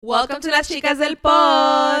Welcome to Las Chicas del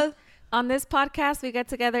Pod. On this podcast, we get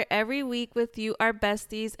together every week with you, our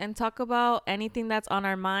besties, and talk about anything that's on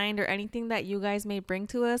our mind or anything that you guys may bring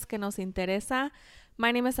to us que nos interesa.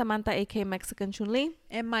 My name is Samantha, aka Mexican Chun-Li.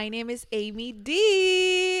 And my name is Amy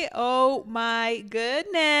D. Oh my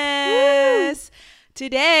goodness. Woo!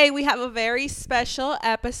 Today we have a very special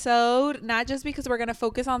episode, not just because we're going to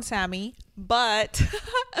focus on Sammy, but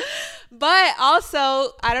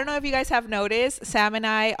also, I don't know if you guys have noticed, Sam and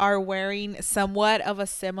I are wearing somewhat of a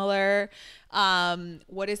similar,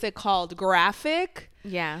 what is it called? Graphic.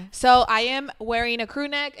 Yeah. So I am wearing a crew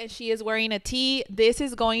neck and she is wearing a tee. This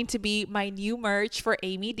is going to be my new merch for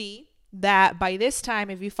Amy D. That by this time,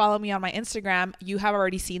 if you follow me on my Instagram, you have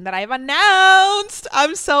already seen that I've announced.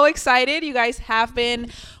 I'm so excited. You guys have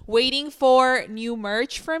been waiting for new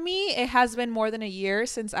merch from me. It has been more than a year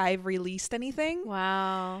since I've released anything.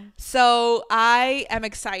 Wow. So I am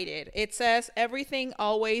excited. It says everything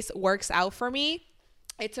always works out for me.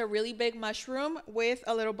 It's a really big mushroom with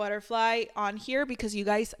a little butterfly on here because you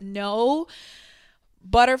guys know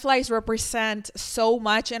butterflies represent so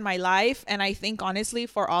much in my life, and I think honestly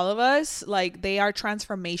for all of us, like, they are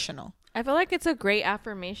transformational. I feel like it's a great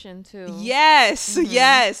affirmation too. Yes,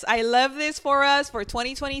 yes. I love this for us for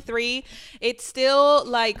 2023. It's still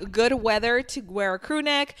like good weather to wear a crew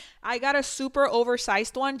neck. I got a super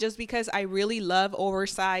oversized one just because I really love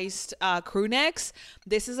oversized crew necks.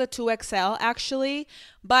 This is a 2XL actually.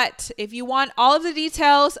 But if you want all of the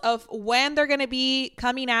details of when they're going to be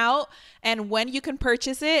coming out and when you can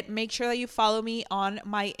purchase it, make sure that you follow me on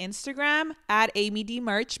my Instagram at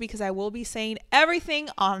AmyDMerch because I will be saying everything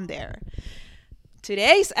on there.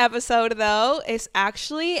 Today's episode, though, is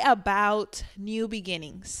actually about new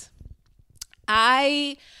beginnings.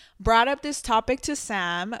 I brought up this topic to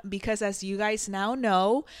Sam because, as you guys now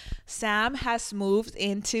know, Sam has moved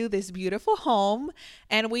into this beautiful home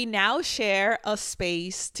and we now share a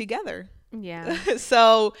space together. Yeah.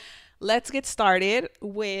 So let's get started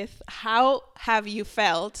with how have you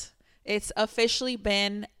felt? It's officially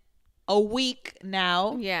been a week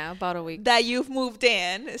now. Yeah, about a week. That you've moved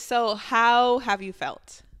in. So how have you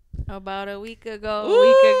felt? About a week ago.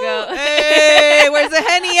 Hey, where's the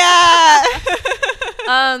Henny at?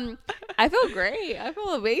 I feel great. I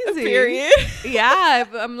feel amazing. Period. Yeah,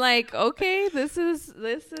 I'm like, okay, this is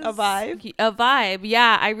a vibe. A vibe.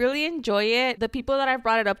 Yeah, I really enjoy it. The people that I've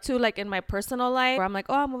brought it up to, like in my personal life, where I'm like,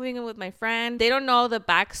 oh, I'm moving in with my friend. They don't know the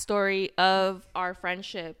backstory of our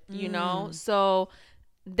friendship, you know? So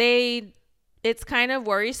it's kind of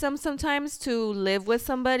worrisome sometimes to live with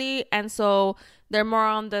somebody, and so they're more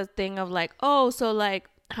on the thing of like, oh, so like,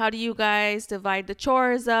 how do you guys divide the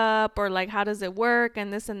chores up, or like, how does it work,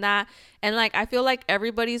 and this and that. And like, I feel like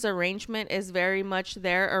everybody's arrangement is very much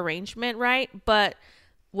their arrangement, right? But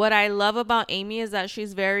what I love about Amy is that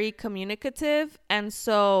she's very communicative, and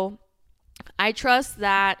so I trust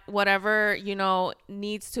that whatever, you know,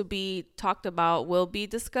 needs to be talked about will be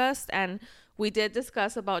discussed. And we did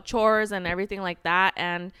discuss about chores and everything like that,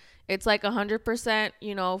 and it's like 100%,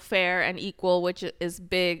 you know, fair and equal, which is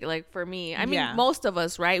big, like, for me. I mean, most of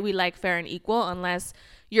us, right? We like fair and equal, unless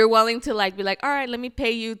you're willing to like be like, all right, let me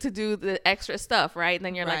pay you to do the extra stuff, right? And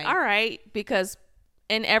then you're like, all right, because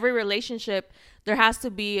in every relationship, there has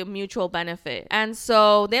to be a mutual benefit. And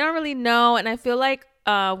so they don't really know. And I feel like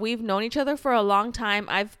we've known each other for a long time.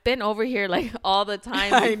 I've been over here like all the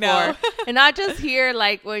time before. I know. And not just here,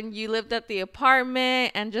 like when you lived at the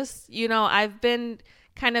apartment, and just, you know, I've been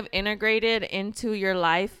kind of integrated into your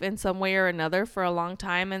life in some way or another for a long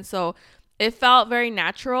time. And so it felt very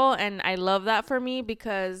natural, and I love that for me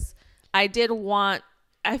because I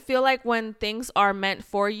feel like when things are meant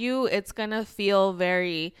for you, it's gonna feel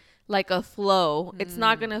very like a flow. It's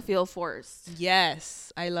not gonna feel forced.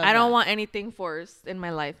 Yes, I love I don't want anything forced in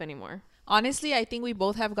my life anymore. Honestly, I think we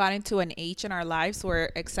both have gotten to an age in our lives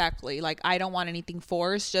where exactly, like, I don't want anything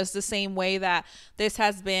forced, just the same way that this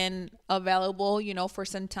has been available, you know, for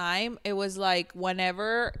some time. It was like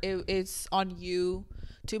whenever it's on you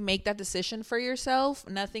to make that decision for yourself,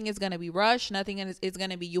 nothing is going to be rushed. Nothing is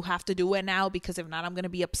going to be, you have to do it now because if not, I'm going to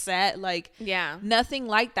be upset. Like, yeah, nothing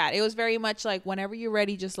like that. It was very much like, whenever you're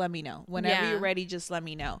ready, just let me know. Whenever you're ready, just let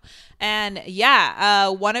me know. And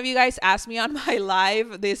one of you guys asked me on my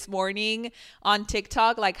live this morning on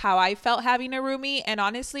TikTok, like, how I felt having a roomie. And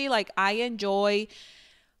honestly, like, I enjoy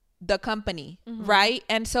the company, right?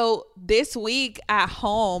 And so this week at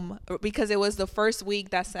home, because it was the first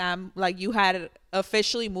week that Sam, like, you had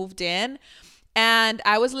officially moved in, And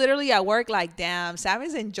I was literally at work like, damn, Sam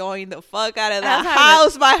is enjoying the fuck out of I that was having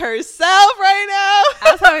house by herself right now.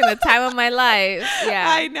 I was having the time of my life. Yeah.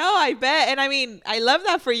 I know, I bet. And I mean, I love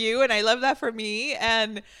that for you and I love that for me.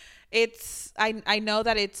 And I know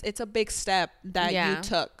that it's a big step that you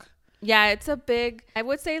took. Yeah, it's a big, I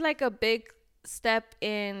would say like a big step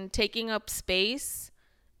in taking up space,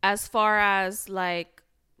 as far as like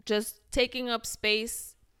just taking up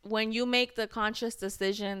space when you make the conscious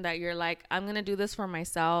decision that you're like, I'm going to do this for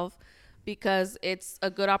myself because it's a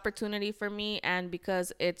good opportunity for me and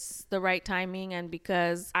because it's the right timing and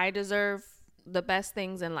because I deserve the best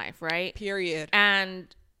things in life, right? Period. And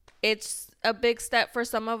it's a big step for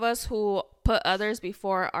some of us who put others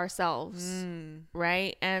before ourselves,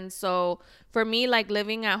 right? And so for me, like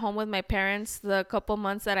living at home with my parents, the couple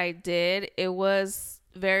months that I did, it was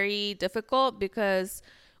very difficult because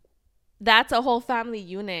that's a whole family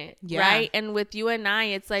unit, right? And with you and I,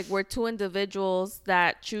 it's like we're two individuals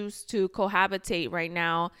that choose to cohabitate right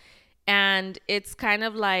now. And it's kind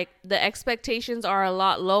of like the expectations are a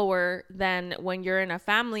lot lower than when you're in a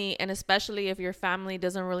family. And especially if your family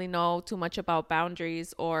doesn't really know too much about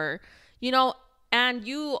boundaries or, you know, and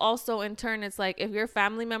you also in turn, it's like if your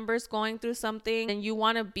family member's going through something and you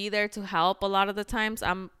want to be there to help, a lot of the times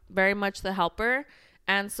I'm very much the helper.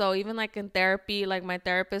 And so even like in therapy, like my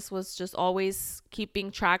therapist was just always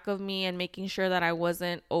keeping track of me and making sure that I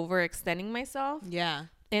wasn't overextending myself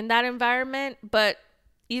in that environment. But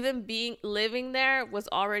even living there was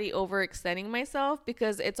already overextending myself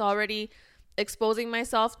because it's already exposing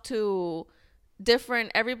myself to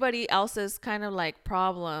everybody else's kind of like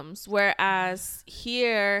problems. Whereas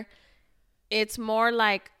here, it's more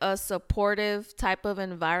like a supportive type of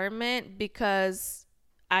environment because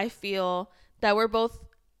I feel that we're both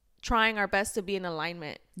trying our best to be in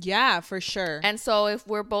alignment. Yeah, for sure. And so if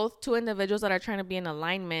we're both two individuals that are trying to be in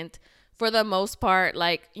alignment, for the most part,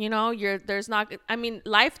 like, you know, there's not, I mean,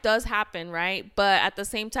 life does happen, right? But at the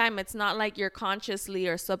same time, it's not like you're consciously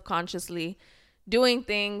or subconsciously doing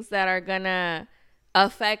things that are gonna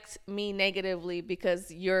affect me negatively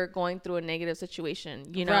because you're going through a negative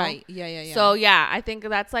situation, you know? Right. Yeah. So yeah, I think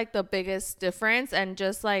that's like the biggest difference. And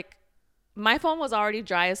just like, my phone was already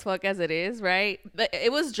dry as fuck as it is, right? But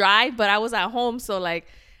it was dry, but I was at home, so like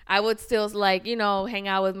I would still like, you know, hang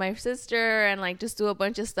out with my sister and like just do a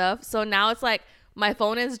bunch of stuff. So now it's like my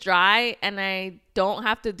phone is dry and I don't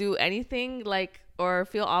have to do anything like or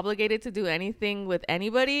feel obligated to do anything with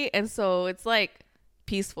anybody. And so it's like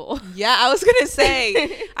peaceful. Yeah, I was gonna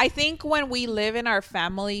say, I think when we live in our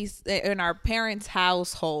families, in our parents'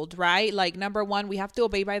 household, right? Like number one, we have to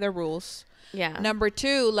obey by the rules. Yeah. Number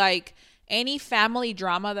two, like any family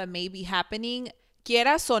drama that may be happening,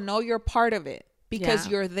 quieras o no, you're part of it because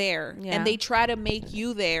you're there. Yeah. And they try to make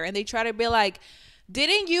you there and they try to be like,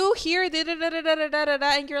 didn't you hear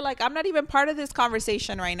and you're like, I'm not even part of this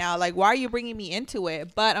conversation right now. Like, why are you bringing me into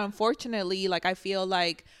it? But unfortunately, like I feel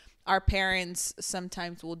like our parents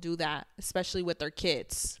sometimes will do that, especially with their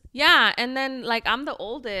kids. Yeah. And then like I'm the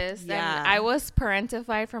oldest and I was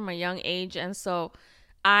parentified from a young age. And so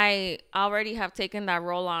I already have taken that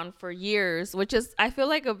role on for years, which is, I feel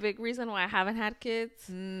like a big reason why I haven't had kids.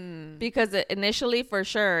 Because initially, for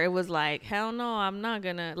sure, it was like, hell no, I'm not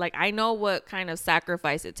gonna, like, I know what kind of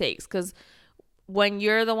sacrifice it takes. Because when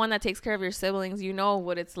you're the one that takes care of your siblings, you know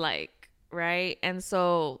what it's like, right? And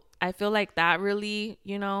so I feel like that really,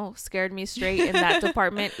 you know, scared me straight in that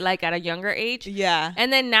department, like at a younger age. Yeah.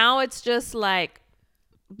 And then now it's just like,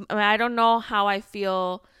 I don't know how I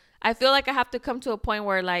feel. I feel like I have to come to a point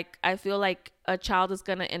where like I feel like a child is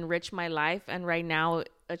going to enrich my life. And right now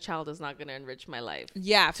a child is not going to enrich my life.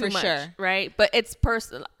 Yeah, for much, sure. Right. But it's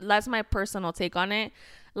personal. That's my personal take on it.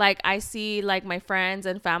 Like I see like my friends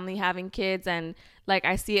and family having kids and like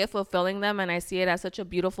I see it fulfilling them and I see it as such a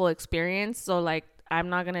beautiful experience. So like I'm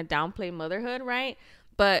not going to downplay motherhood. Right.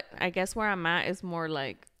 But I guess where I'm at is more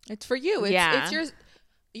like. It's for you. It's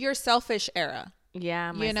your selfish era.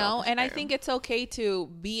 Yeah, you know, and I think it's okay to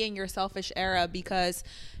be in your selfish era because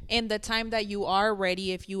in the time that you are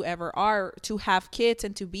ready, if you ever are to have kids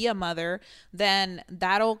and to be a mother, then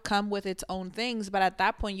that'll come with its own things. But at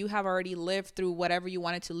that point, you have already lived through whatever you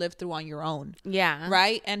wanted to live through on your own. Yeah.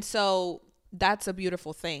 Right. And so that's a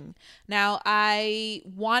beautiful thing. Now, I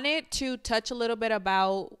wanted to touch a little bit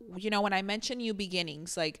about, you know, when I mentioned you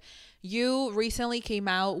beginnings, like you recently came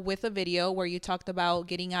out with a video where you talked about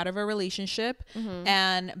getting out of a relationship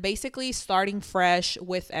and basically starting fresh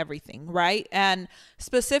with everything, right? And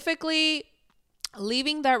specifically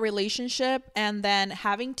leaving that relationship and then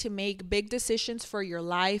having to make big decisions for your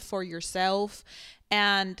life, for yourself,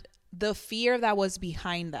 and the fear that was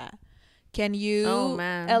behind that. Can Oh you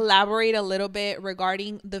man. elaborate a little bit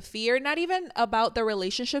regarding the fear? Not even about the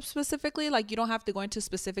relationship specifically, like you don't have to go into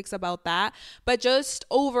specifics about that, but just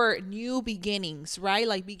over new beginnings, right?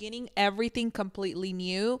 Like beginning everything completely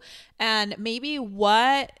new. And maybe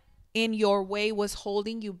what in your way was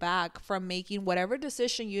holding you back from making whatever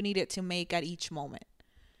decision you needed to make at each moment.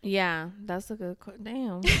 Yeah, that's a good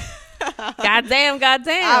damn. Goddamn,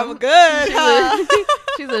 I'm good. She's, Huh?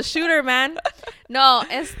 she's a shooter, man. No,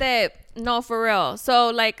 no, for real. So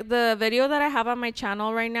like the video that I have on my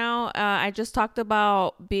channel right now, I just talked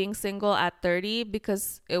about being single at 30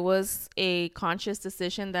 because it was a conscious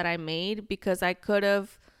decision that I made, because I could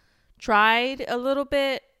have tried a little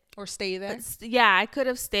bit. Or stay there. Yeah, I could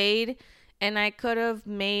have stayed, and I could have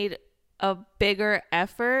made a bigger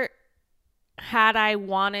effort had I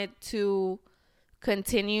wanted to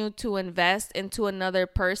continue to invest into another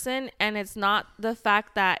person. And it's not the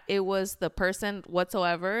fact that it was the person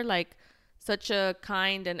whatsoever, like such a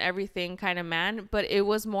kind and everything kind of man, but it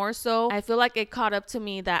was more so, I feel like it caught up to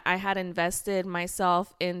me that I had invested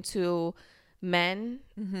myself into men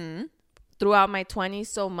throughout my 20s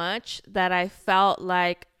so much that I felt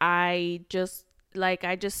like I just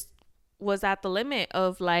was at the limit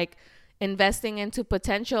of like investing into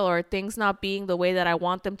potential or things not being the way that I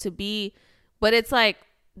want them to be. But it's like,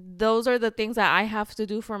 those are the things that I have to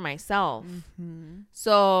do for myself.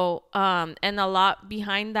 So, and a lot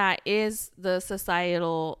behind that is the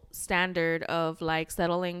societal standard of like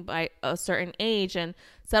settling by a certain age and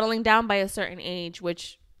settling down by a certain age,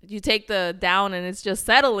 which you take the down and it's just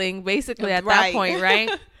settling basically at that point,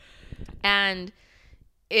 right? And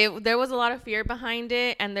there was a lot of fear behind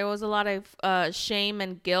it, and there was a lot of shame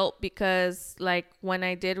and guilt, because like when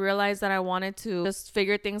I did realize that I wanted to just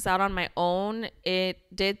figure things out on my own, it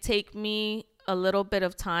did take me a little bit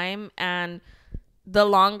of time, and the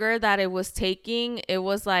longer that it was taking, it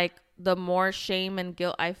was like the more shame and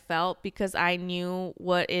guilt I felt, because I knew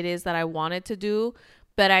what it is that I wanted to do,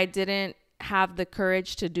 but I didn't have the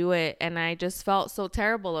courage to do it, and I just felt so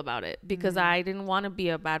terrible about it because I didn't want to be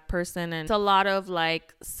a bad person. And it's a lot of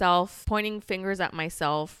like self pointing fingers at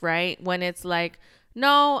myself, right? When it's like,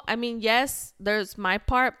 no, I mean, yes, there's my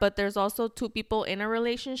part, but there's also two people in a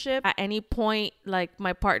relationship. At any point, like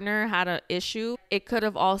my partner had an issue, it could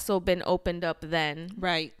have also been opened up then,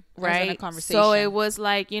 Right. right? A conversation. So it was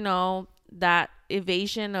like, you know, that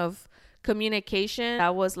evasion of communication,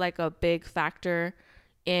 that was like a big factor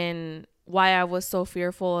in why I was so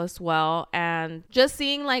fearful as well. And just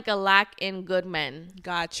seeing like a lack in good men.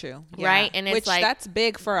 Got you. Yeah. Right. And it's which like, that's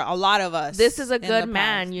big for a lot of us. This is a good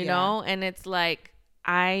man, you know? And it's like,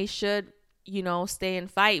 I should, you know, stay and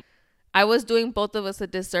fight. I was doing both of us a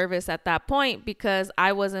disservice at that point because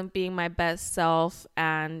I wasn't being my best self,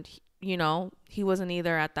 and, you know, he wasn't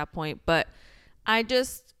either at that point. But I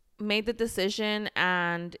just made the decision,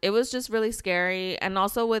 and it was just really scary. And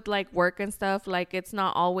also with like work and stuff, like it's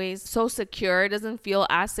not always so secure. It doesn't feel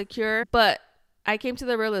as secure. But I came to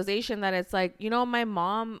the realization that it's like, you know, my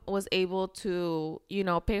mom was able to, you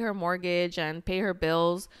know, pay her mortgage and pay her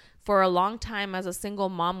bills for a long time as a single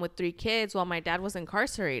mom with 3 kids while my dad was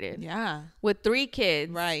incarcerated. Yeah. With 3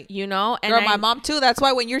 kids. Right. You know? And girl, my mom too. That's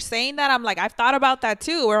why when you're saying that, I'm like, I've thought about that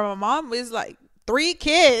too, where my mom is like 3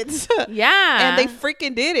 kids. Yeah. And they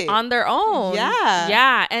freaking did it. On their own. Yeah.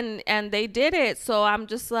 Yeah. And they did it. So I'm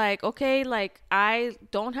just like, okay, like I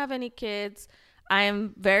don't have any kids. I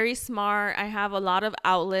am very smart. I have a lot of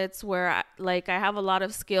outlets where I have a lot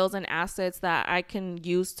of skills and assets that I can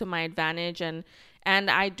use to my advantage.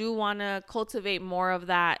 And I do want to cultivate more of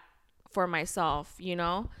that for myself, you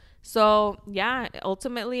know? So yeah,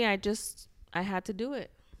 ultimately I had to do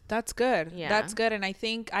it. That's good. Yeah. That's good. And I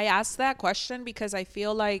think I asked that question because I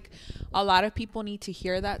feel like a lot of people need to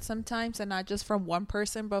hear that sometimes, and not just from one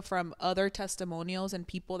person, but from other testimonials and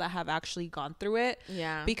people that have actually gone through it.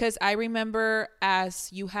 Yeah. Because I remember as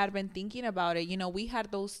you had been thinking about it, you know, we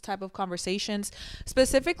had those type of conversations,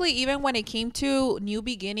 specifically even when it came to new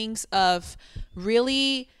beginnings of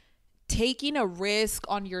really taking a risk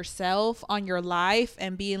on yourself, on your life,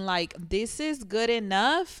 and being like, this is good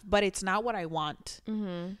enough, but it's not what I want.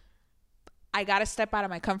 Mm-hmm. I got to step out of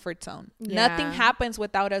my comfort zone. Yeah. Nothing happens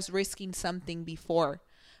without us risking something before,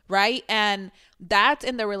 right? And that's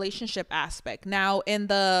in the relationship aspect. Now, in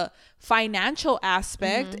the financial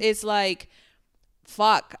aspect, it's like,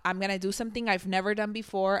 fuck, I'm going to do something I've never done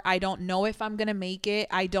before. I don't know if I'm going to make it.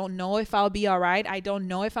 I don't know if I'll be all right. I don't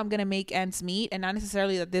know if I'm going to make ends meet. And not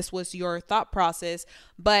necessarily that this was your thought process,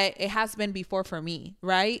 but it has been before for me,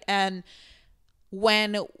 right? And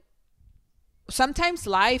when sometimes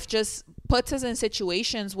life just puts us in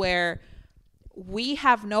situations where we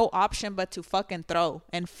have no option but to fucking throw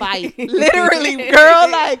and fight. Literally, girl,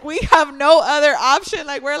 like we have no other option.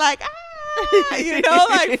 Like we're like, you know,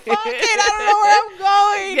 like fuck it, I don't know where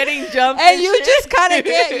I'm going. Getting jumped. And you just kind of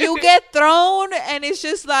get thrown, and it's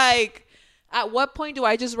just like, at what point do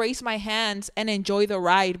I just raise my hands and enjoy the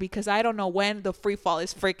ride, because I don't know when the free fall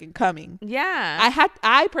is freaking coming. Yeah.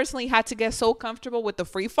 I personally had to get so comfortable with the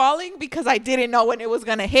free falling because I didn't know when it was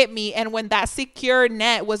going to hit me and when that secure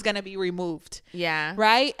net was going to be removed. Yeah.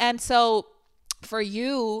 Right? And so for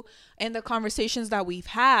you, in the conversations that we've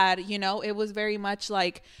had, you know, it was very much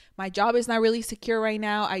like, my job is not really secure right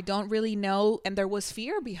now. I don't really know. And there was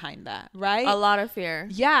fear behind that, right? A lot of fear.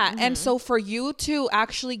 Yeah. Mm-hmm. And so for you to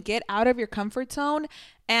actually get out of your comfort zone,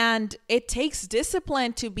 and it takes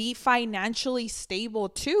discipline to be financially stable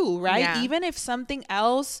too, right? Yeah. Even if something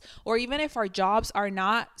else, or even if our jobs are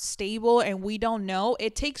not stable and we don't know,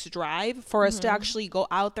 it takes drive for us to actually go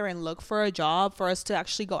out there and look for a job, for us to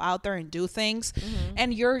actually go out there and do things.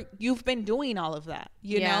 And you've been doing all of that,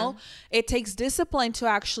 you know? It takes discipline to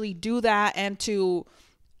actually do that, and to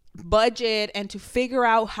budget, and to figure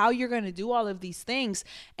out how you're going to do all of these things.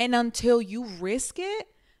 And until you risk it,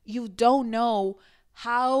 you don't know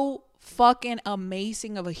how fucking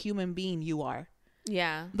amazing of a human being you are.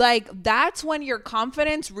 Yeah. Like, that's when your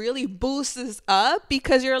confidence really boosts up,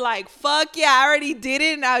 because you're like, fuck yeah, I already did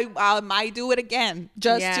it, and I might do it again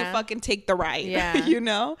just to fucking take the ride. Yeah. You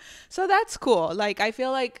know? So that's cool. Like, I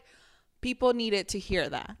feel like people needed to hear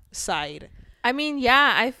that side. I mean,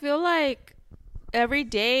 yeah, I feel like every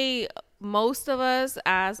day, most of us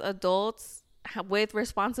as adults with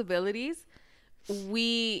responsibilities,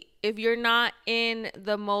 if you're not in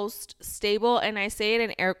the most stable, and I say it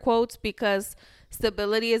in air quotes because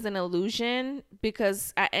stability is an illusion,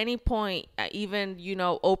 because at any point, even, you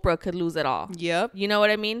know, Oprah could lose it all. Yep. You know what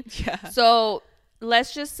I mean? Yeah. So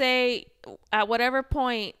let's just say at whatever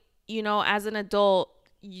point, you know, as an adult,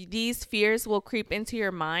 these fears will creep into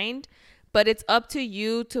your mind. But it's up to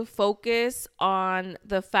you to focus on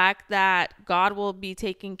the fact that God will be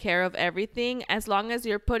taking care of everything as long as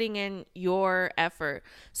you're putting in your effort.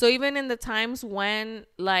 So even in the times when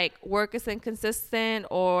like work is inconsistent,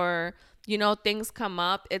 or, you know, things come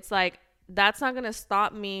up, it's like, that's not going to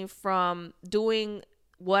stop me from doing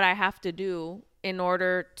what I have to do in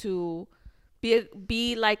order to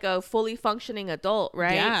be like a fully functioning adult,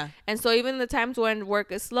 right? Yeah. And so even the times when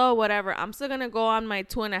work is slow, whatever, I'm still gonna go on my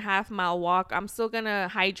 2.5 mile walk. I'm still gonna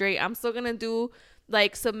hydrate. I'm still gonna do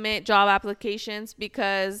like submit job applications,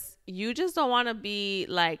 because you just don't want to be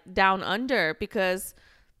like down under, because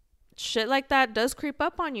shit like that does creep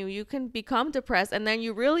up on you. You can become depressed, and then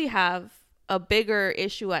you really have a bigger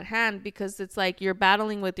issue at hand, because it's like you're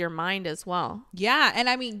battling with your mind as well. Yeah. And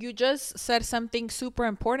I mean, you just said something super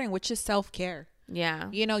important, which is self-care. Yeah.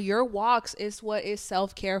 You know, your walks is what is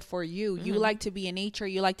self-care for you. You like to be in nature.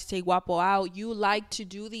 You like to take Guapo out. You like to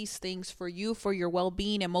do these things for you, for your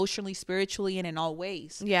well-being, emotionally, spiritually, and in all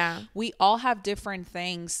ways. Yeah. We all have different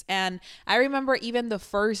things. And I remember even the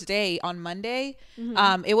first day on Monday,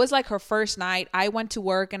 it was like her first night. I went to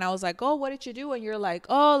work and I was like, oh, what did you do? And you're like,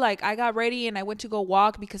 oh, like I got ready and I went to go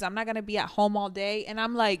walk because I'm not going to be at home all day. And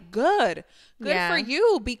I'm like, good for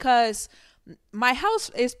you, because my house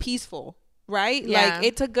is peaceful. Right? Yeah. Like,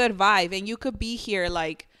 it's a good vibe, and you could be here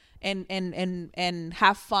like and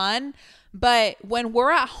have fun. But when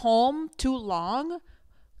we're at home too long,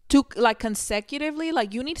 too like consecutively,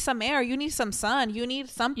 like you need some air, you need some sun, you need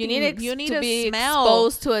something, you need to be smell,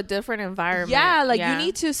 exposed to a different environment. Yeah, like you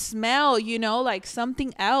need to smell, you know, like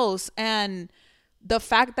something else. And the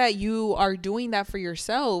fact that you are doing that for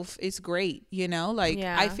yourself is great, you know? Like,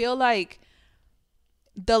 I feel like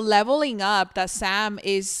the leveling up that Sam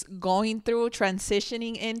is going through,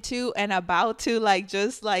 transitioning into, and about to like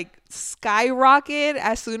just like skyrocket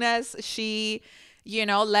as soon as she, you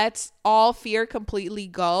know, lets all fear completely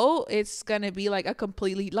go, it's gonna be like a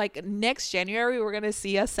completely, like next January we're gonna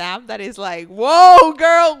see a Sam that is like, whoa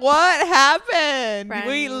girl, what happened?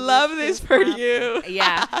 We love this for you.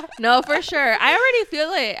 Yeah. No, for sure. I already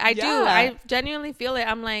feel it. I do. I genuinely feel it.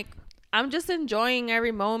 I'm like, I'm just enjoying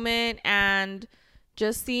every moment and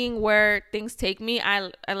just seeing where things take me. I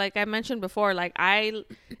like I mentioned before, like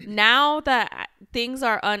now that things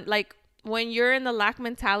are like when you're in the lack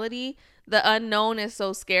mentality, the unknown is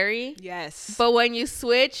so scary. Yes. But when you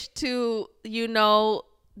switch to, you know,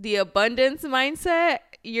 the abundance mindset,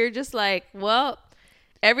 you're just like, well,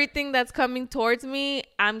 everything that's coming towards me,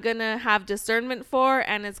 I'm gonna have discernment for,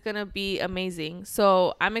 and it's gonna be amazing.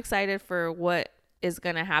 So I'm excited for what is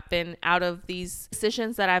gonna happen out of these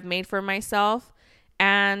decisions that I've made for myself.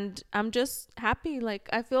 And I'm just happy. Like,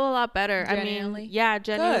 I feel a lot better. Genuinely? I mean, yeah,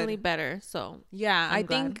 genuinely Good. better. So Yeah, I'm I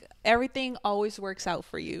glad. think everything always works out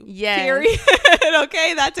for you. Yes. Period.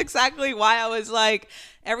 Okay, that's exactly why I was like,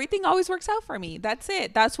 everything always works out for me. That's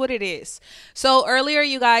it. That's what it is. So earlier,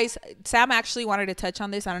 you guys, Sam actually wanted to touch on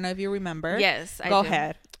this. I don't know if you remember. Yes, I Go do.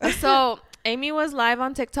 ahead. So Amy was live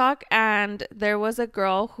on TikTok, and there was a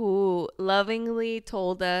girl who lovingly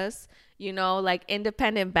told us, you know, like,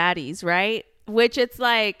 independent baddies, right? Which it's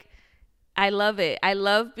like, I love it. I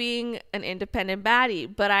love being an independent baddie,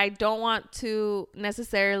 but I don't want to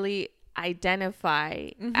necessarily identify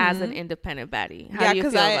as an independent baddie. How do you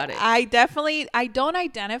feel about it? I definitely, I don't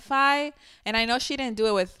identify, and I know she didn't do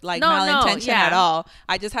it with like No, malintention yeah. at all.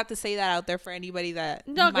 I just have to say that out there for anybody that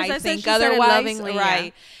No, 'cause I might said think she said it otherwise. lovingly,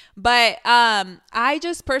 Right. yeah. But I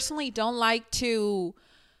just personally don't like to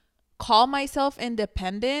call myself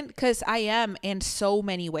independent because I am in so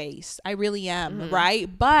many ways. I really am, right?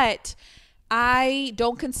 But I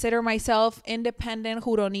don't consider myself independent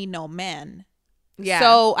who don't need no man. Yeah.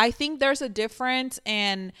 So I think there's a difference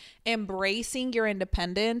in embracing your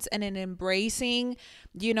independence and in embracing,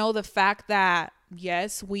 you know, the fact that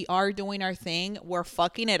yes, we are doing our thing. We're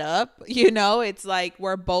fucking it up. You know, it's like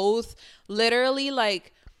we're both literally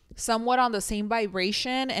like somewhat on the same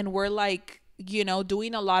vibration, and we're like, you know,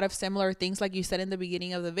 doing a lot of similar things. Like you said in the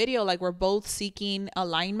beginning of the video, like we're both seeking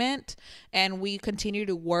alignment, and we continue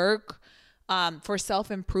to work for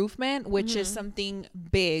self-improvement, which is something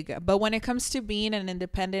big. But when it comes to being an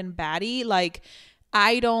independent baddie, like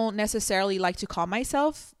I don't necessarily like to call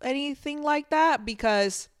myself anything like that,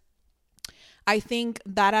 because I think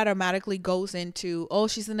that automatically goes into, oh,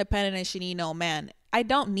 she's independent and she need no man. I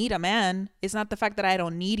don't need a man. It's not the fact that I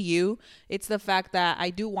don't need you. It's the fact that I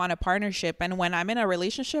do want a partnership. And when I'm in a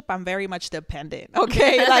relationship, I'm very much dependent.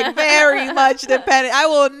 Okay. Like very much dependent. I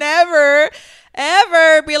will never,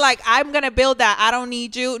 ever be like, I'm going to build that. I don't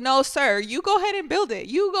need you. No, sir. You go ahead and build it.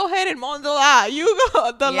 You go ahead and mow the lawn. You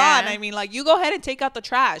go the lawn. I mean, like, you go ahead and take out the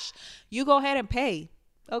trash. You go ahead and pay.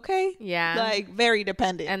 Okay. Yeah. Like very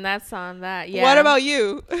dependent. And that's on that. Yeah. What about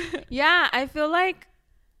you? Yeah, I feel like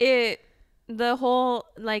the whole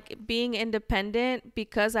like being independent,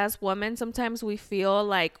 because as women sometimes we feel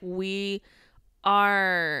like we're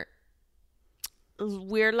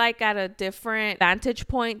like at a different vantage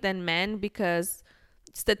point than men, because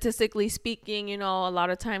statistically speaking, you know, a lot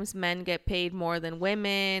of times men get paid more than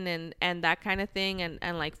women, and that kind of thing,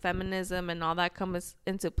 and like feminism and all that comes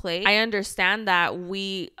into play. I understand that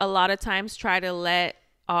we a lot of times try to let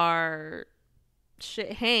our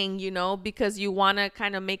shit hang, you know, because you want to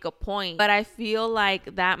kind of make a point. But I feel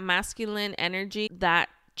like that masculine energy, that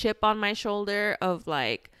chip on my shoulder of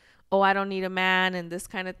like, oh, I don't need a man and this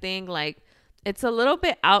kind of thing, like it's a little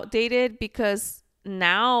bit outdated, because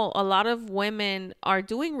now a lot of women are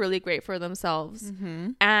doing really great for themselves.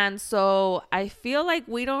 And so I feel like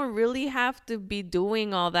we don't really have to be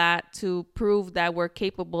doing all that to prove that we're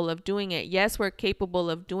capable of doing it. Yes, we're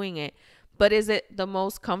capable of doing it, but is it the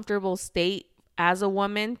most comfortable state as a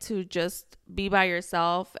woman to just be by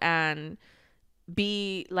yourself and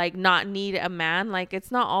be like not need a man? Like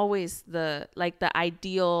it's not always the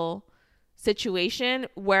ideal situation.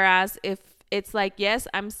 Whereas if it's like, yes,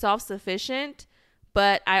 I'm self-sufficient,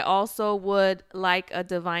 but I also would like a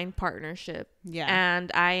divine partnership. Yeah. And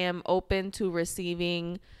I am open to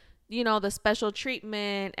receiving, you know, the special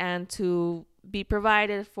treatment and to be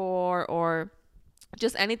provided for, or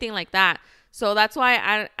just anything like that. So that's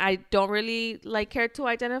why I don't really like care to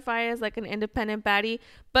identify as like an independent baddie.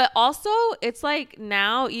 But also it's like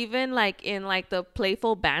now, even like in like the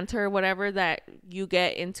playful banter, whatever that you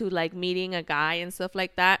get into, like meeting a guy and stuff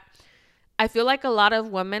like that, I feel like a lot of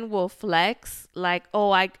women will flex like,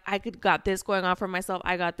 oh, I got this going on for myself.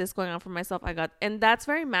 I got this going on for myself. And that's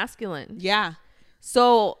very masculine. Yeah.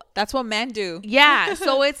 So that's what men do. Yeah.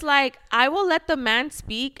 So it's like, I will let the man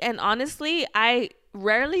speak. And honestly,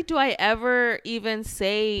 rarely do I ever even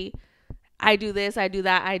say, I do this, I do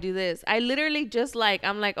that, I do this. I literally just like,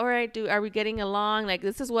 I'm like, all right, dude, are we getting along? Like,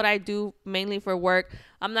 this is what I do mainly for work.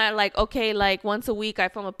 I'm not like, okay, like once a week I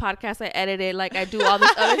film a podcast, I edit it, like I do all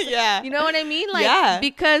this other Yeah. stuff. You know what I mean? Like, yeah.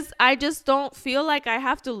 Because I just don't feel like I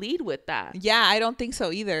have to lead with that. Yeah, I don't think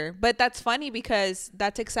so either. But that's funny, because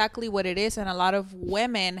that's exactly what it is. And a lot of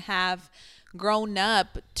women have grown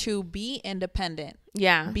up to be independent.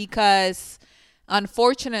 Yeah. Because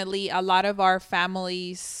unfortunately, a lot of our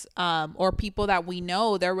families or people that we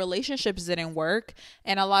know, their relationships didn't work.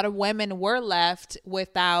 And a lot of women were left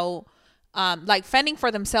without like fending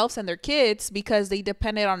for themselves and their kids because they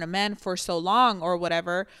depended on a man for so long or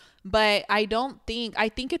whatever. But I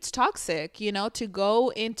think it's toxic, you know, to go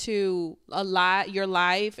into your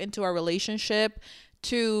life, into a relationship,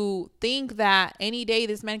 to think that any day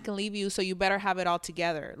this man can leave you, so you better have it all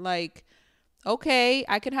together. Like, okay,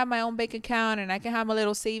 I can have my own bank account and I can have my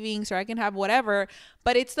little savings or I can have whatever.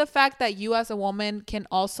 But it's the fact that you as a woman can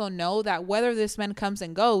also know that whether this man comes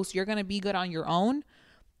and goes, you're going to be good on your own.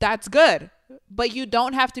 That's good. But you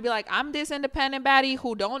don't have to be like, I'm this independent baddie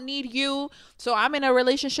who don't need you. So I'm in a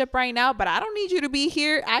relationship right now, but I don't need you to be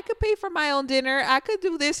here. I could pay for my own dinner. I could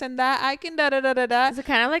do this and that. I can da da da da da. It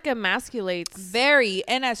kind of like emasculates. Very.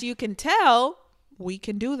 And as you can tell, we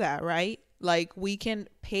can do that, right? Like, we can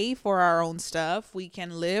pay for our own stuff. We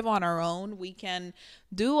can live on our own. We can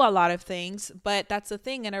do a lot of things. But that's the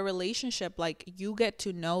thing in a relationship. Like, you get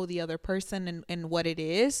to know the other person and what it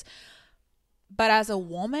is. But as a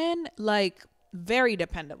woman, like, very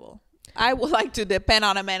dependable. I would like to depend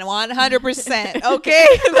on a man 100%. Okay?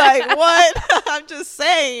 Like, what? I'm just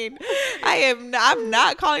saying. I'm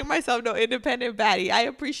not calling myself no independent baddie. I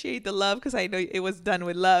appreciate the love because I know it was done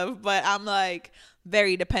with love. But I'm, like,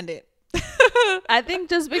 very dependent. I think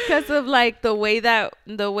just because of like the way that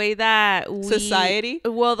we, society,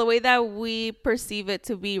 well, the way that we perceive it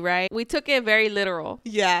to be, right? We took it very literal.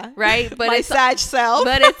 Yeah. Right? But my it's sag self.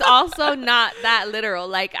 But it's also not that literal.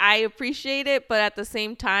 Like, I appreciate it, but at the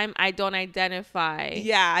same time, I don't identify.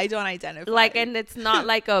 Yeah, I don't identify. Like, and it's not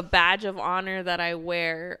like a badge of honor that I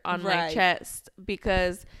wear on my chest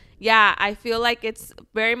because, yeah, I feel like it's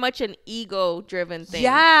very much an ego-driven thing.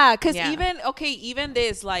 Yeah, because even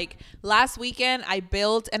this, like, last weekend, I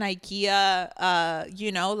built an IKEA,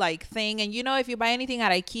 like, thing. And, if you buy anything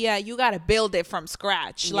at IKEA, you got to build it from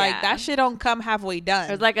scratch. Yeah. Like, that shit don't come halfway done.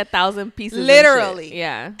 There's, like, 1,000 pieces. Literally.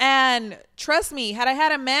 Yeah. And trust me, had I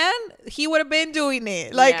had a man, he would have been doing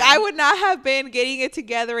it. Like, I would not have been getting it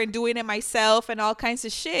together and doing it myself and all kinds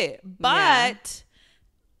of shit. But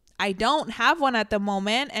I don't have one at the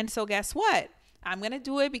moment. And so guess what? I'm going to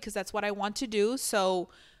do it because that's what I want to do. So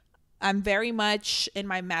I'm very much in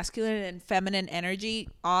my masculine and feminine energy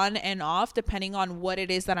on and off, depending on what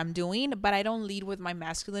it is that I'm doing. But I don't lead with my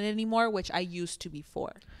masculine anymore, which I used to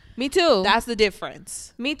before. Me too. That's the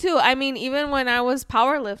difference. Me too. I mean, even when I was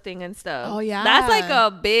powerlifting and stuff. Oh, yeah. That's like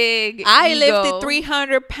a big I ego. lifted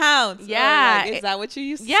 300 pounds. Yeah. Like, is that what you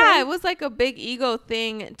used to say? Yeah, it was like a big ego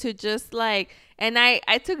thing to just like... And I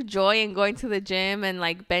took joy in going to the gym and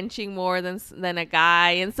like benching more than a guy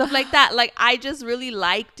and stuff like that. Like, I just really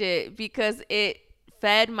liked it because it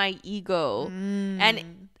fed my ego.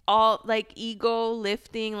 And all like ego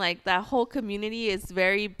lifting, like that whole community is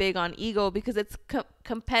very big on ego because it's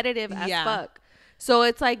competitive as fuck. So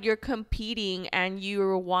it's like you're competing and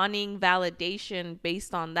you're wanting validation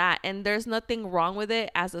based on that. And there's nothing wrong with it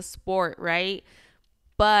as a sport, right?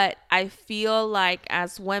 But I feel like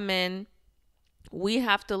as women, we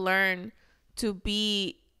have to learn to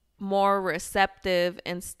be more receptive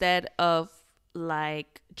instead of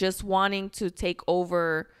like just wanting to take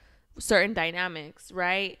over certain dynamics,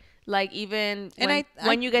 right? Like, even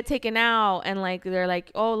when you get taken out and like they're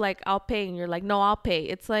like, oh, like I'll pay, and you're like, no, I'll pay.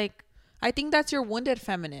 It's like, I think that's your wounded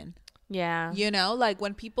feminine. Yeah. Like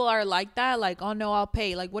when people are like that, like, oh no, I'll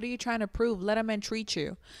pay. Like, what are you trying to prove? Let a man treat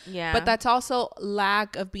you. Yeah. But that's also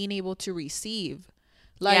lack of being able to receive.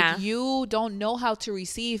 Like, you don't know how to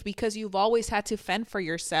receive because you've always had to fend for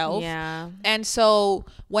yourself. Yeah. And so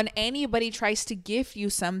when anybody tries to gift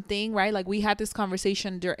you something, right? Like, we had this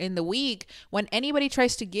conversation in the week. When anybody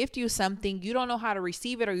tries to gift you something, you don't know how to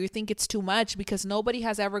receive it, or you think it's too much because nobody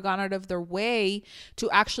has ever gone out of their way to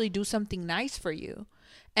actually do something nice for you.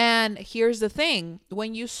 And here's the thing,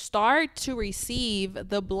 when you start to receive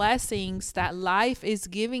the blessings that life is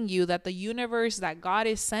giving you, that the universe, that God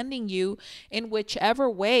is sending you in whichever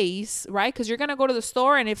ways, right? Because you're going to go to the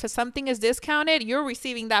store, and if something is discounted, you're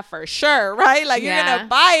receiving that for sure, right? Like, you're going to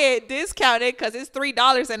buy it discounted because it's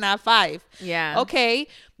 $3 and not $5. Yeah. Okay.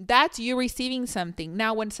 That's you receiving something.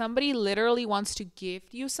 Now, when somebody literally wants to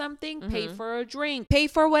gift you something, pay for a drink, pay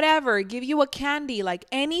for whatever, give you a candy, like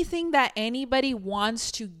anything that anybody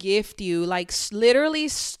wants to gift you, like literally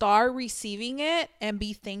start receiving it and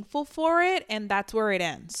be thankful for it. And that's where it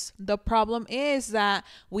ends. The problem is that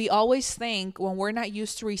we always think, when we're not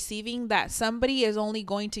used to receiving, that somebody is only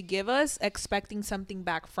going to give us expecting something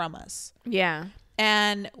back from us. Yeah.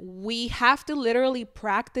 And we have to literally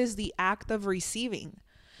practice the act of receiving.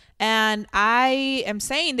 And I am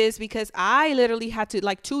saying this because I literally had to,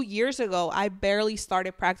 like 2 years ago, I barely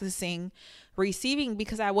started practicing receiving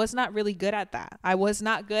because I was not really good at that. I was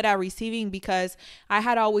not good at receiving because I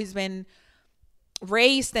had always been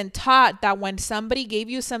raised and taught that when somebody gave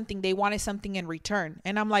you something, they wanted something in return.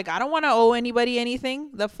 And I'm like, I don't want to owe anybody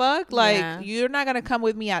anything. The fuck? Like, Yeah. you're not going to come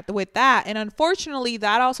with me with that. And unfortunately,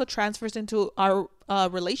 that also transfers into our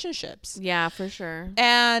relationships. Yeah, for sure.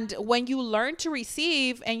 And when you learn to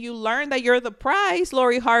receive and you learn that you're the prize,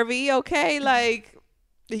 Lori Harvey, okay, like,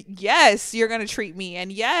 yes, you're going to treat me, and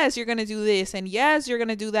yes, you're going to do this, and yes, you're going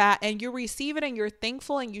to do that, and you receive it and you're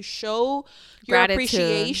thankful and you show your Gratitude.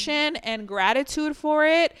 appreciation and gratitude for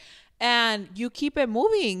it, and you keep it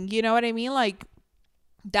moving. You know what I mean? Like,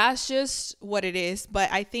 that's just what it is. But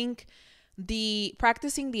I think the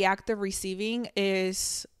practicing the act of receiving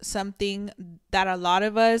is something that a lot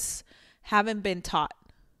of us haven't been taught.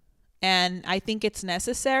 And I think it's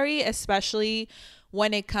necessary, especially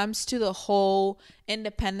when it comes to the whole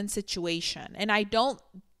independent situation. And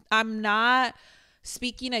I'm not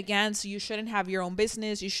speaking against you shouldn't have your own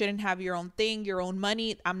business, you shouldn't have your own thing, your own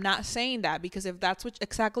money. I'm not saying that, because if that's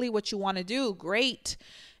exactly what you want to do, great.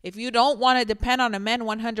 If you don't want to depend on a man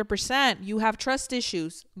 100%, you have trust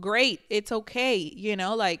issues, great. It's okay, you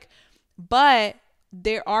know, like, but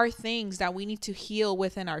there are things that we need to heal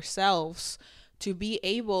within ourselves to be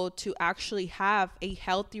able to actually have a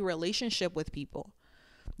healthy relationship with people,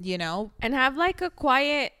 you know, and have like a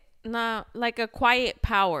quiet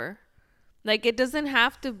power. Like, it doesn't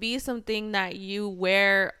have to be something that you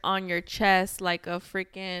wear on your chest, like a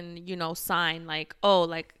freaking, you know, sign, like, oh,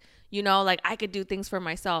 like, you know, like, I could do things for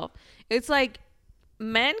myself. It's like,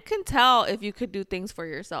 men can tell if you could do things for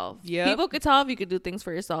yourself. Yep. People could tell if you could do things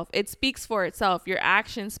for yourself. It speaks for itself. Your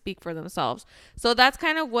actions speak for themselves. So that's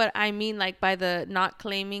kind of what I mean, like, by the not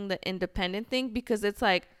claiming the independent thing, because it's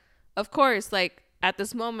like, of course, like, at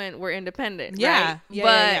this moment we're independent. Yeah. Right? Yeah,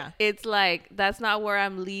 but yeah. it's like, that's not where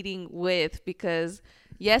I'm leading with, because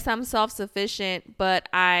yes, I'm self-sufficient, but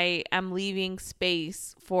I am leaving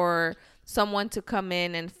space for someone to come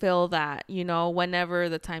in and fill that, you know, whenever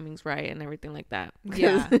the timing's right and everything like that.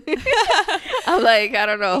 Yeah. I'm like, I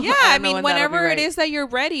don't know. Yeah, I I don't know mean, when that'll be whenever right. it is that you're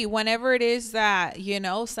ready, whenever it is that, you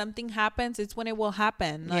know, something happens, it's when it will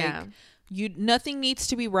happen. Like, Yeah. nothing needs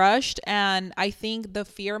to be rushed. And I think the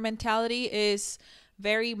fear mentality is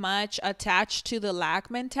very much attached to the lack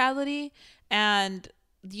mentality. And,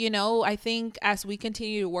 you know, I think as we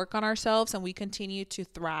continue to work on ourselves and we continue to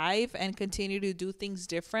thrive and continue to do things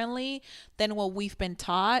differently than what we've been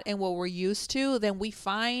taught and what we're used to, then we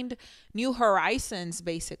find new horizons,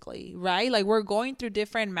 basically, right? Like, we're going through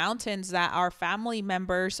different mountains that our family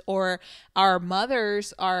members or our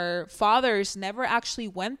mothers, our fathers never actually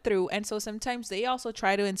went through. And so sometimes they also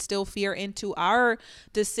try to instill fear into our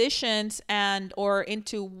decisions and or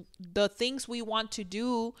into the things we want to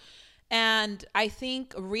do. And I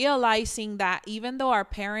think realizing that even though our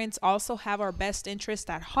parents also have our best interest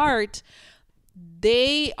at heart,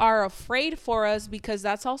 they are afraid for us because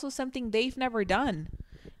that's also something they've never done.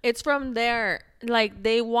 It's from there, like,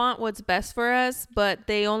 they want what's best for us, but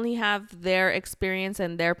they only have their experience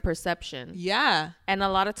and their perception. Yeah. And a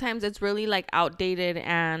lot of times it's really like outdated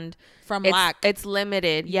and From it's, lack. it's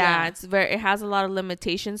limited. Yeah. It has a lot of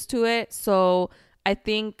limitations to it. So I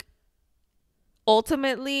think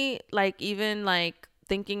ultimately, like, even like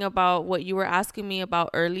thinking about what you were asking me about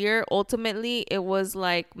earlier, ultimately it was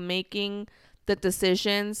like making the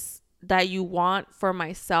decisions that you want for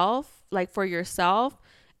myself, like for yourself,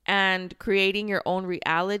 and creating your own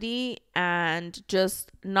reality and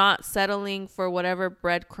just not settling for whatever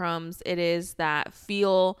breadcrumbs it is that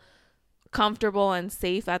feel comfortable and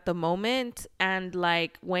safe at the moment, and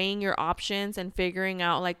like weighing your options and figuring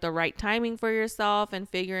out like the right timing for yourself and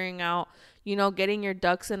figuring out, you know, getting your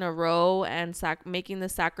ducks in a row and making the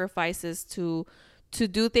sacrifices to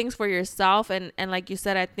do things for yourself. And like you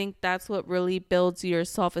said, I think that's what really builds your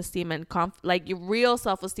self-esteem and like your real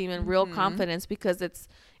self-esteem and real confidence, because it's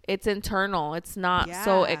internal. It's not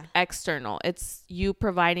so external. It's you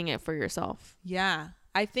providing it for yourself. Yeah.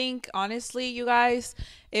 I think honestly, you guys,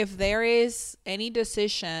 if there is any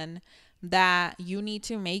decision that you need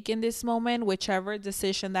to make in this moment, whichever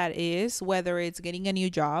decision that is, whether it's getting a new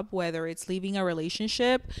job, whether it's leaving a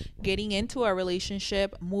relationship, getting into a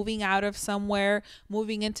relationship, moving out of somewhere,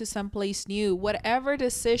 moving into someplace new, whatever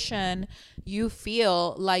decision you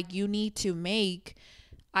feel like you need to make,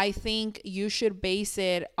 I think you should base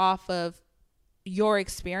it off of your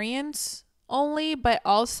experience only, but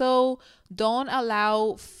also don't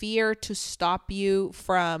allow fear to stop you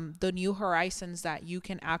from the new horizons that you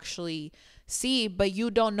can actually see, but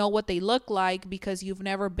you don't know what they look like because you've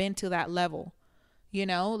never been to that level. You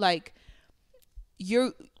know, like,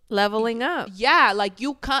 you're leveling up. Yeah, like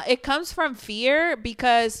it comes from fear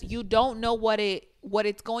because you don't know what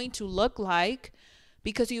it's going to look like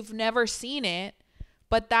because you've never seen it.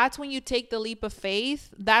 But that's when you take the leap of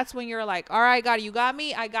faith. That's when you're like, all right, God, you got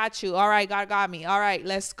me. I got you. All right, God got me. All right,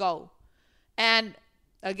 let's go. And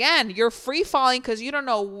again, you're free falling because you don't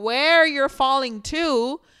know where you're falling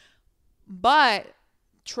to. But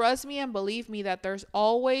trust me and believe me that there's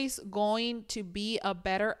always going to be a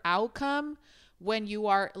better outcome when you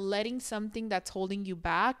are letting something that's holding you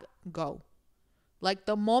back go. Like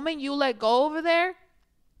the moment you let go over there,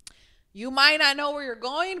 you might not know where you're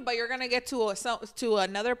going, but you're going to get to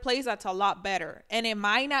another place that's a lot better. And it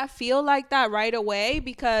might not feel like that right away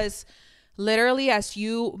because literally as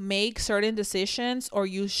you make certain decisions or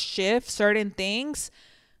you shift certain things,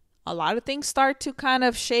 a lot of things start to kind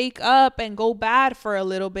of shake up and go bad for a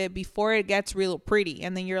little bit before it gets real pretty.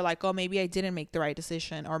 And then you're like, oh, maybe I didn't make the right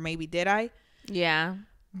decision, or maybe did I? Yeah.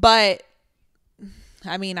 But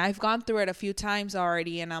I mean, I've gone through it a few times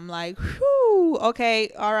already and I'm like, whew, okay,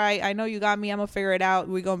 all right. I know you got me. I'm going to figure it out.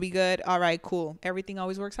 We're going to be good. All right, cool. Everything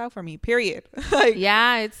always works out for me, period. Like,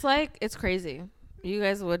 yeah, it's crazy. You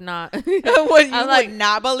guys would not. you would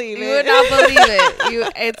not believe it. You would not believe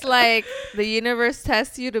it. It's like the universe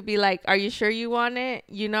tests you to be like, are you sure you want it?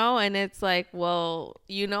 You know? And it's like, well,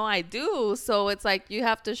 I do. So it's like you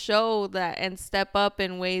have to show that and step up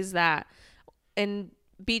in ways that, and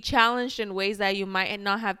be challenged in ways that you might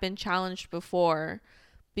not have been challenged before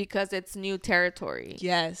because it's new territory.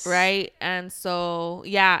 Yes. Right? And so,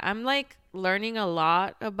 yeah, I'm like learning a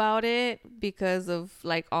lot about it because of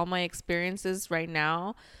like all my experiences right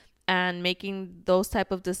now and making those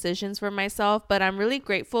type of decisions for myself. But I'm really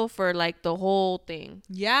grateful for like the whole thing.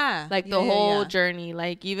 Yeah. Like the whole journey,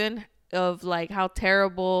 like even of like how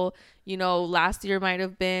terrible, last year might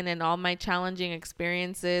have been and all my challenging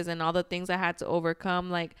experiences and all the things I had to overcome.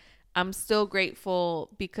 Like I'm still grateful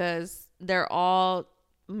because they're all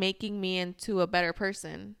making me into a better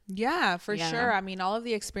person. Yeah, for sure. I mean, all of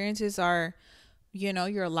the experiences are,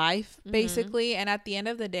 your life basically. And at the end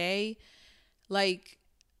of the day, like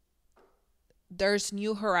there's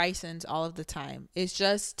new horizons all of the time. It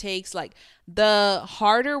just takes like the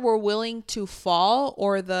harder we're willing to fall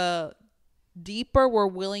or the deeper we're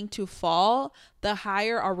willing to fall, the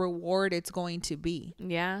higher our reward it's going to be.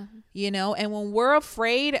 Yeah. And when we're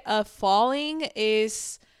afraid of falling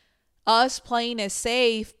is us playing it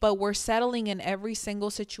safe, but we're settling in every single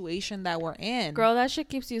situation that we're in. Girl, that shit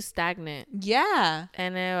keeps you stagnant. Yeah.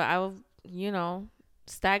 And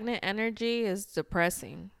stagnant energy is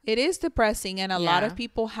depressing. It is depressing. And a lot of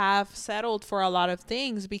people have settled for a lot of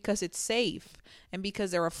things because it's safe and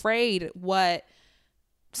because they're afraid what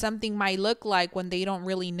something might look like when they don't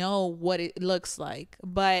really know what it looks like.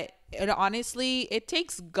 But honestly, it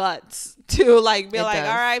takes guts to like be like,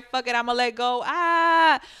 all right, fuck it, I'm gonna let go.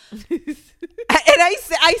 And I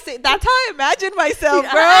say that's how I imagine myself,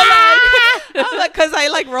 bro. I'm like, cause I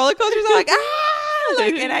like roller coasters. I'm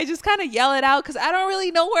like, and I just kind of yell it out because I don't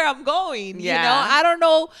really know where I'm going. I don't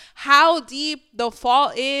know how deep the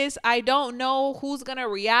fall is. I don't know who's gonna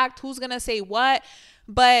react, who's gonna say what.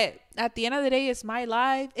 But at the end of the day, it's my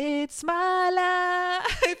life. It's my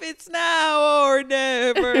life. It's now or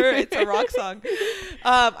never. It's a rock song.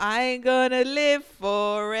 I ain't gonna live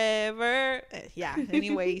forever. Yeah.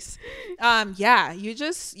 Anyways, you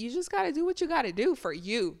just gotta do what you gotta do for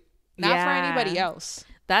you, not for anybody else.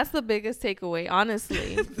 That's the biggest takeaway,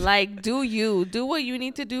 honestly. Like, do what you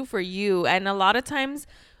need to do for you. And a lot of times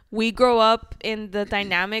we grow up in the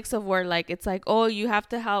dynamics of where like it's like, oh, you have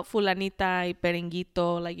to help fulanita y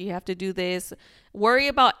perenguito, like you have to do this, worry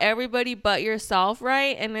about everybody but yourself,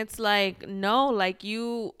 right? And it's like, no, like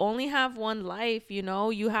you only have one life,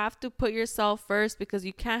 you have to put yourself first because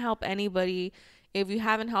you can't help anybody if you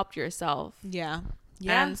haven't helped yourself. Yeah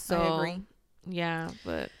And so I agree. Yeah.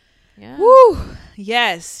 Woo!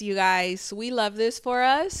 Yes, you guys, we love this for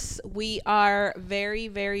us. We are very,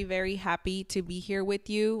 very, very happy to be here with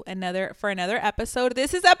you for another episode.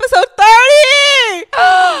 This is episode 30.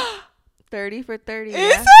 30 for 30. Is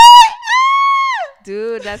yeah. it?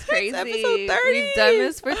 Dude, that's crazy. Episode 30. We've done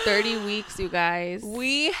this for 30 weeks, you guys.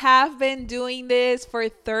 We have been doing this for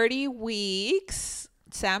 30 weeks.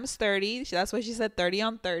 Sam's 30. That's why she said 30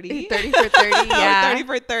 on 30. 30 for 30. Yeah. 30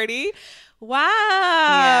 for 30.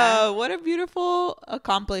 Wow. What a beautiful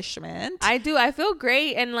accomplishment. I do. I feel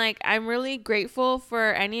great. And like, I'm really grateful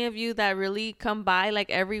for any of you that really come by like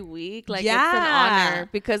every week. Like it's an honor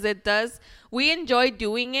because we enjoy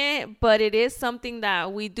doing it, but it is something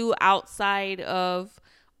that we do outside of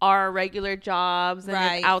our regular jobs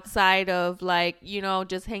and outside of like,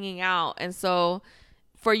 just hanging out. And so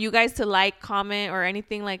for you guys to like, comment or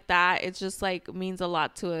anything like that, it's just like means a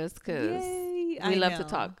lot to us because we love to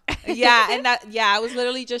talk. Yeah, and I was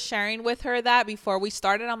literally just sharing with her that before we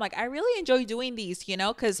started. I'm like, I really enjoy doing these,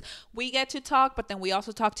 because we get to talk, but then we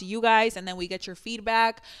also talk to you guys, and then we get your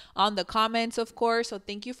feedback on the comments, of course. So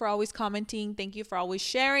thank you for always commenting. Thank you for always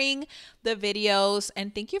sharing the videos,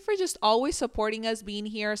 and thank you for just always supporting us, being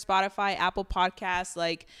here, Spotify, Apple Podcasts.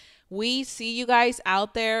 Like, we see you guys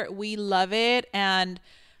out there. We love it. And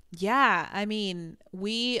yeah, I mean,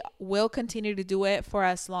 we will continue to do it for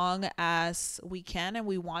as long as we can and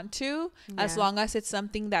we want to, as long as it's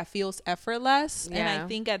something that feels effortless. And I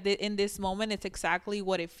think in this moment, it's exactly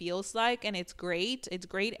what it feels like. And it's great. It's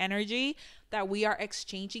great energy that we are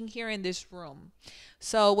exchanging here in this room.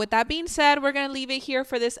 So with that being said, we're going to leave it here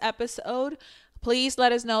for this episode. Please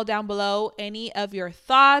let us know down below any of your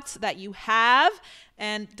thoughts that you have.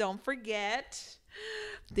 And don't forget,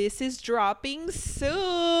 this is dropping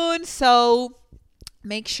soon. So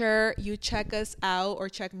make sure you check us out, or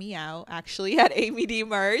check me out actually, at AMD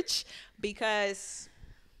merch, because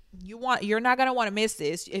you're not gonna want to miss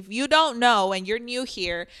this. If you don't know and you're new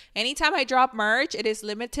here, anytime I drop merch, it is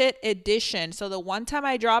limited edition. So the one time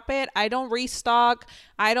I drop it, I don't restock,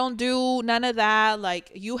 I don't do none of that.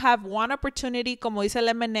 Like, you have one opportunity, como dice el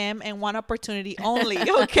M&M, and one opportunity only.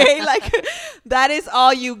 Okay, like, that is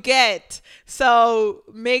all you get. So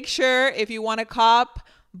make sure, if you want to cop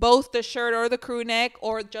both the shirt or the crew neck,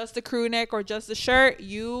 or just the crew neck or just the shirt,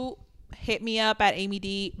 you hit me up at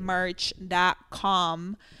amdmerch.com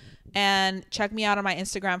and check me out on my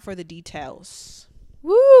Instagram for the details.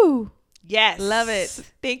 Woo! Yes. Love it.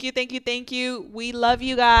 Thank you. We love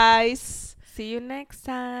you guys. See you next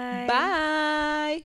time. Bye.